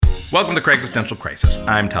Welcome to Craigslistential Crisis.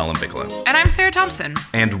 I'm Talon Bigelow. And I'm Sarah Thompson.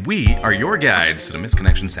 And we are your guides to the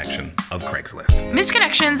misconnection section of Craigslist.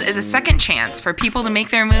 Misconnections is a second chance for people to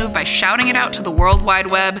make their move by shouting it out to the World Wide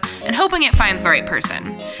Web and hoping it finds the right person.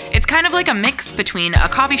 It's kind of like a mix between a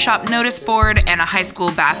coffee shop notice board and a high school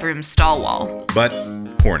bathroom stall wall. But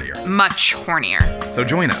hornier. Much hornier. So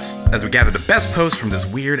join us as we gather the best posts from this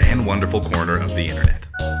weird and wonderful corner of the internet.